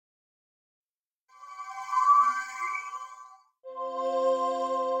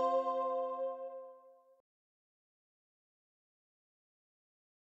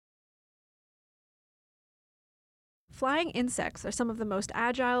Flying insects are some of the most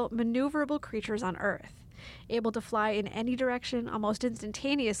agile, maneuverable creatures on Earth. Able to fly in any direction almost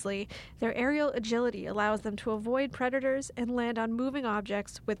instantaneously, their aerial agility allows them to avoid predators and land on moving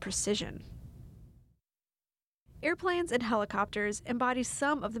objects with precision. Airplanes and helicopters embody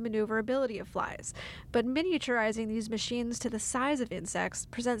some of the maneuverability of flies, but miniaturizing these machines to the size of insects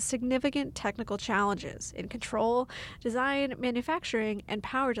presents significant technical challenges in control, design, manufacturing, and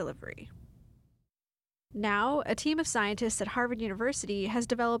power delivery. Now, a team of scientists at Harvard University has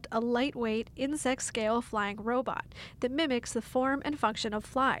developed a lightweight, insect-scale flying robot that mimics the form and function of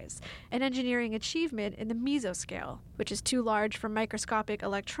flies, an engineering achievement in the mesoscale, which is too large for microscopic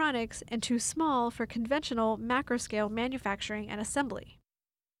electronics and too small for conventional macroscale manufacturing and assembly.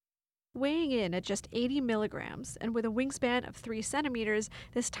 Weighing in at just 80 milligrams and with a wingspan of 3 centimeters,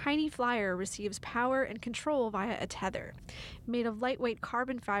 this tiny flyer receives power and control via a tether. Made of lightweight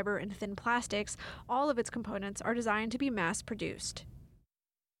carbon fiber and thin plastics, all of its components are designed to be mass-produced.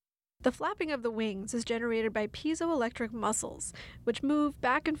 The flapping of the wings is generated by piezoelectric muscles, which move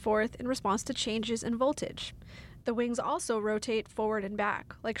back and forth in response to changes in voltage. The wings also rotate forward and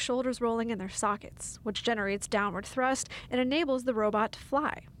back, like shoulders rolling in their sockets, which generates downward thrust and enables the robot to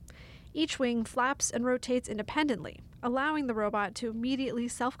fly. Each wing flaps and rotates independently, allowing the robot to immediately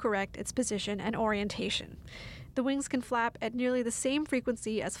self-correct its position and orientation. The wings can flap at nearly the same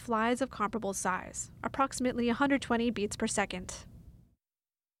frequency as flies of comparable size, approximately 120 beats per second.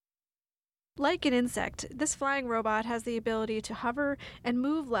 Like an insect, this flying robot has the ability to hover and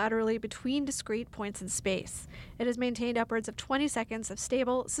move laterally between discrete points in space. It has maintained upwards of 20 seconds of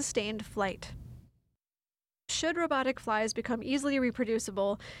stable, sustained flight. Should robotic flies become easily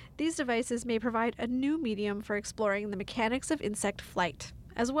reproducible, these devices may provide a new medium for exploring the mechanics of insect flight,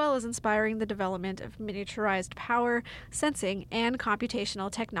 as well as inspiring the development of miniaturized power, sensing, and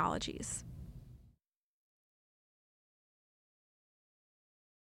computational technologies.